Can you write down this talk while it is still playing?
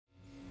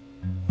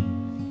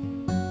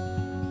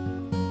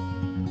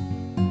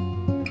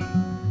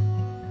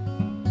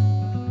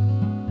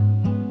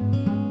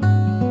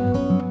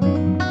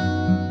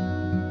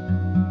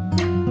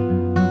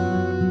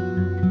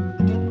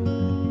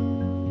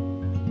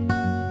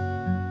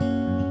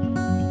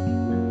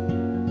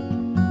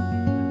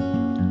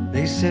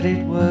said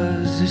it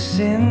was a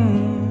sin,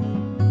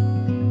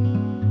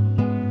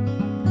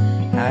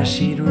 how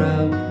she'd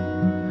rub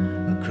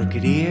a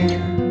crooked ear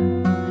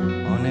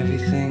on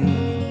everything.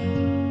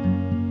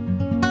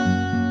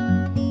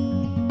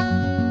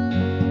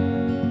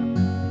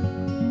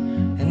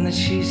 And that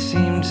she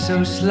seemed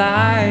so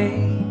sly.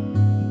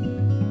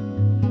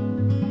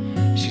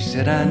 She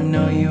said, I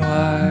know you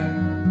are.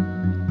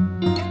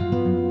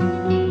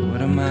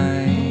 What am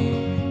I?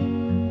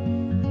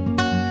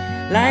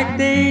 Like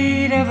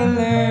they'd ever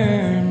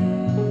learn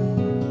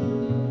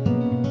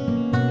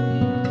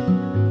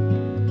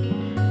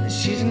that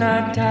she's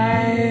not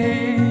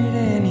tired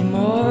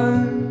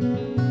anymore.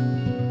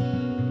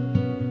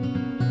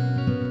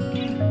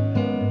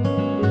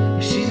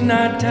 She's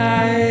not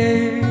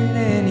tired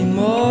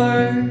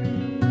anymore.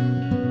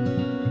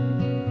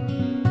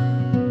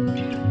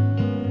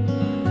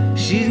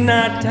 She's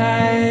not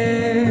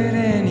tired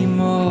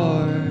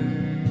anymore.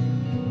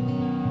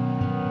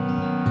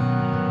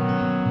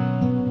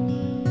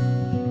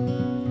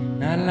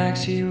 Not like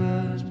she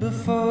was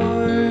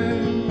before.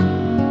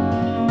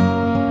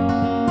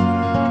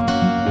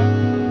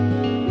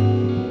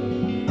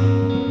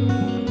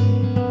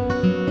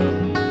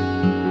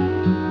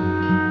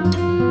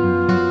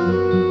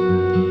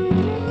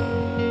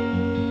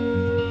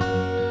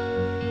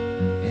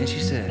 And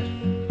she said,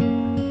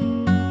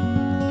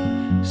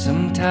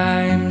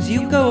 sometimes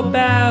you go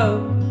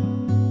about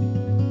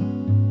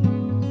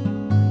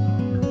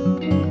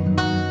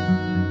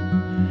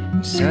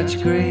in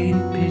such great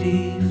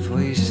pity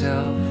for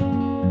yourself,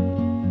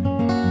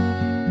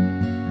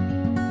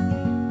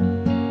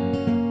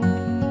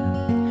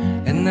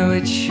 and though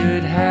it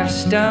should have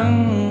stung,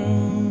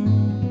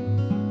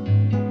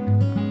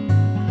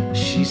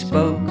 she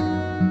spoke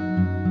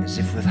as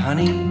if with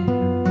honey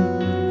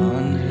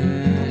on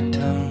her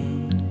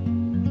tongue,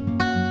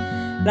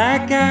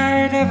 like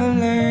I'd ever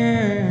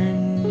learned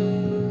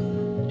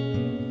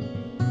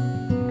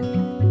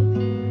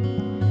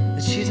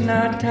that she's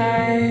not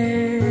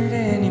tired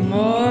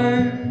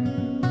anymore.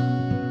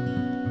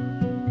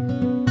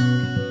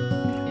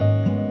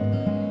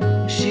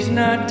 She's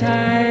not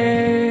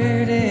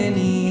tired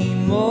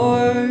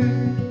anymore.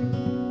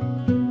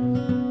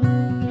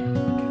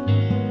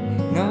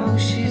 No,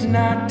 she's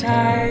not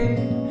tired